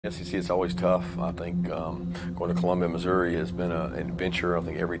SEC is always tough. I think going to Columbia, Missouri has been an adventure. I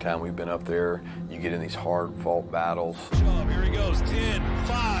think every time we've been up there, you get in these hard-fought battles. Here he goes, 10,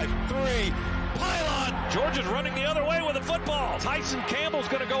 5, 3, pylon! Georgia's running the other way with the football. Tyson Campbell's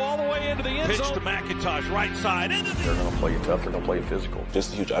going to go all the way into the end zone. Pitch to McIntosh, right side. They're going to play you tough. They're going to play you physical.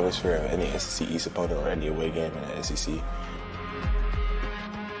 Just a huge atmosphere of any SEC East opponent or any away game in the SEC.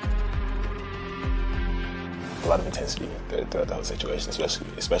 A lot of intensity throughout the whole situation,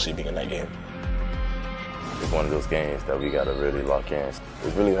 especially being a night game. It's one of those games that we got to really lock in. It's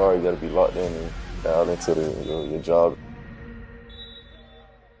really hard. You got to be locked in and dialed into your job.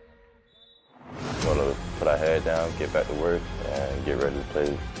 We want to put our head down, get back to work, and get ready to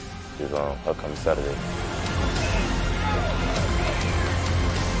play this upcoming Saturday.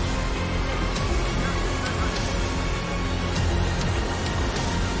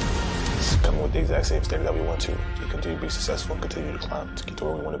 Coming with the exact same standard that we want to continue to be successful and continue to climb to get to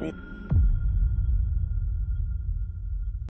where we want to be.